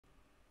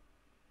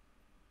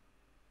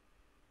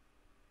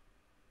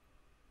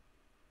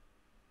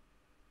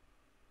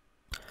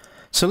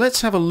So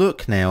let's have a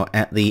look now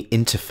at the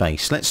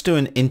interface. Let's do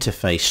an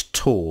interface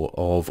tour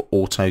of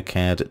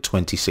AutoCAD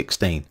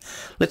 2016.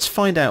 Let's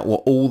find out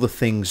what all the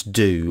things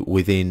do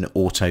within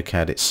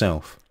AutoCAD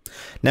itself.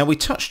 Now, we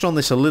touched on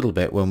this a little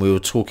bit when we were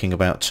talking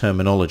about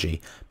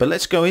terminology, but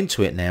let's go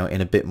into it now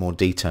in a bit more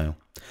detail.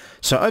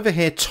 So over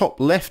here, top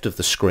left of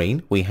the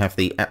screen, we have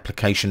the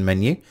application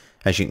menu.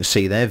 As you can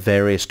see there,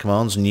 various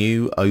commands,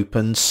 new,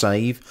 open,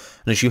 save,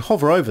 and as you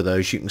hover over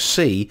those, you can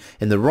see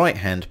in the right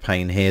hand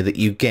pane here that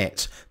you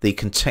get the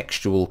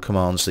contextual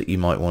commands that you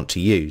might want to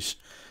use.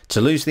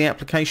 To lose the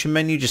application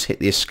menu, just hit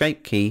the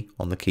escape key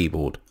on the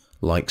keyboard,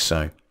 like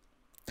so.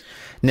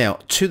 Now,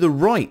 to the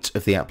right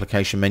of the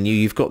application menu,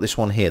 you've got this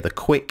one here, the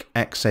Quick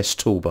Access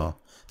Toolbar,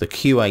 the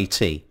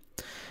QAT.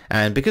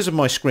 And because of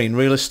my screen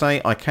real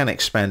estate, I can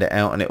expand it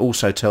out, and it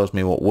also tells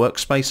me what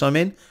workspace I'm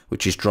in,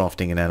 which is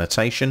drafting and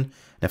annotation.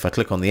 And if I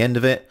click on the end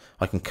of it,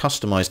 I can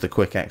customize the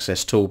Quick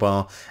Access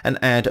Toolbar and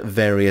add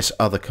various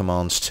other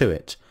commands to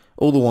it.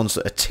 All the ones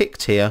that are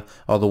ticked here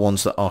are the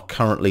ones that are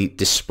currently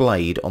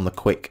displayed on the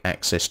Quick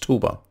Access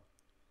Toolbar.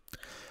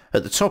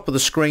 At the top of the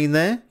screen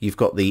there, you've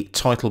got the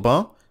title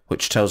bar,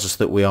 which tells us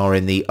that we are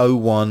in the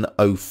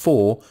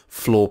 0104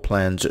 floor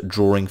plans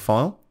drawing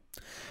file.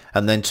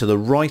 And then to the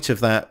right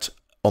of that,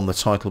 on the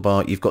title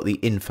bar, you've got the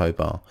info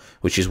bar,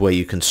 which is where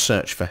you can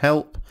search for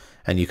help,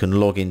 and you can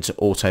log into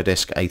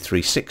Autodesk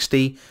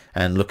A360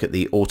 and look at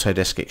the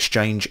Autodesk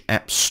Exchange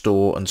App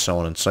Store and so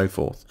on and so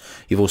forth.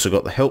 You've also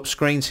got the help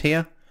screens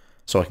here,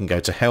 so I can go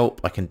to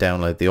help, I can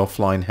download the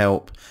offline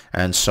help,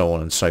 and so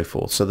on and so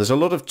forth. So there's a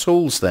lot of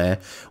tools there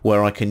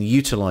where I can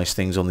utilize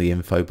things on the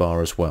info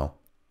bar as well.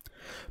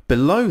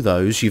 Below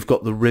those, you've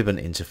got the ribbon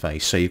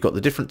interface. So you've got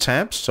the different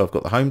tabs. So I've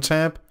got the Home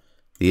tab,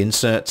 the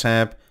Insert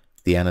tab,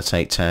 the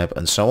Annotate tab,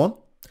 and so on.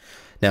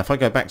 Now, if I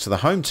go back to the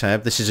Home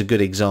tab, this is a good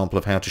example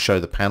of how to show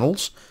the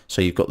panels.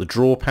 So you've got the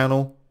Draw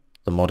panel,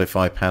 the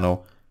Modify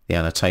panel, the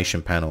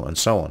Annotation panel, and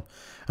so on.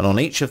 And on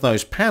each of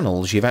those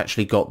panels, you've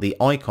actually got the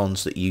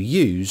icons that you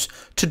use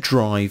to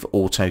drive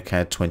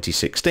AutoCAD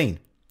 2016.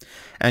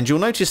 And you'll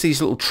notice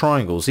these little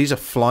triangles. These are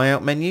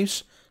flyout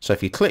menus. So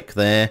if you click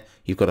there,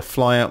 you've got a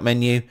flyout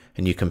menu,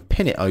 and you can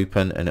pin it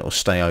open, and it will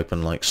stay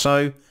open like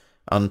so.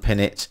 Unpin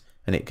it,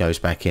 and it goes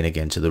back in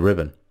again to the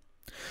ribbon.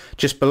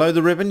 Just below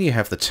the ribbon, you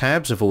have the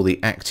tabs of all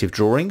the active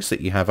drawings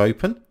that you have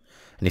open.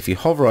 And if you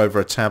hover over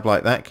a tab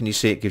like that, can you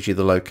see it gives you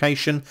the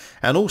location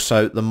and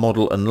also the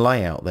model and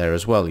layout there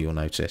as well, you'll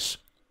notice.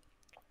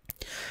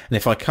 And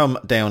if I come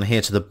down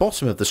here to the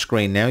bottom of the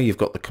screen now, you've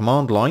got the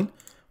command line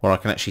where I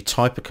can actually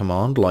type a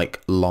command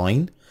like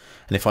line.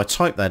 And if I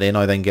type that in,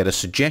 I then get a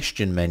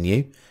suggestion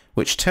menu,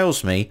 which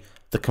tells me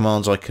the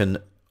commands I can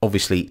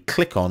obviously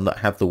click on that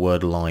have the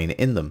word line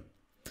in them.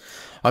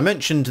 I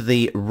mentioned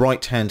the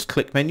right-hand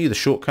click menu, the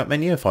shortcut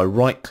menu. If I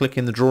right-click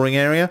in the drawing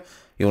area,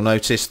 you'll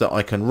notice that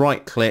I can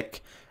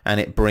right-click and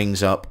it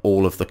brings up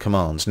all of the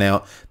commands.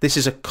 Now, this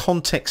is a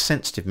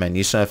context-sensitive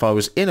menu, so if I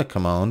was in a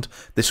command,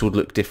 this would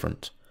look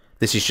different.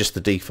 This is just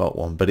the default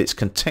one, but it's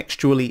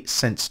contextually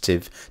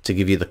sensitive to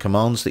give you the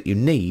commands that you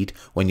need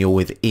when you're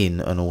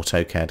within an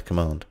AutoCAD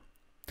command.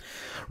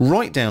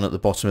 Right down at the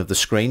bottom of the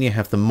screen, you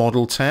have the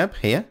Model tab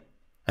here,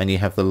 and you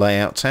have the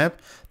Layout tab.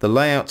 The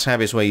Layout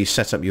tab is where you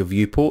set up your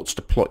viewports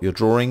to plot your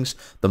drawings.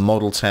 The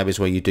Model tab is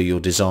where you do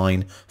your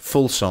design,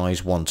 full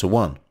size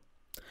 1:1.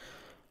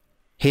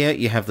 Here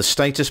you have the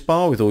status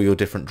bar with all your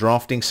different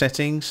drafting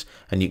settings,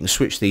 and you can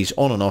switch these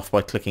on and off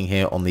by clicking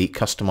here on the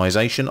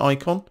customization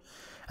icon,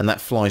 and that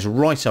flies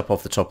right up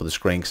off the top of the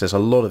screen because there's a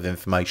lot of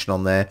information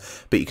on there,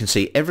 but you can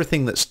see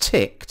everything that's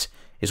ticked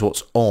is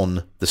what's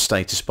on the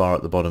status bar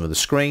at the bottom of the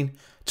screen.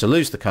 To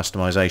lose the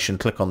customization,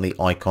 click on the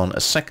icon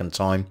a second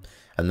time,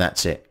 and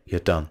that's it, you're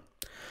done.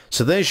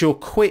 So there's your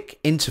quick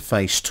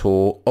interface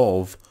tour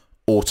of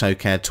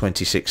AutoCAD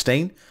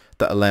 2016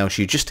 that allows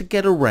you just to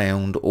get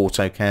around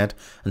AutoCAD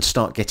and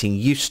start getting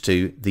used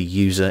to the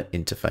user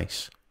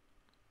interface.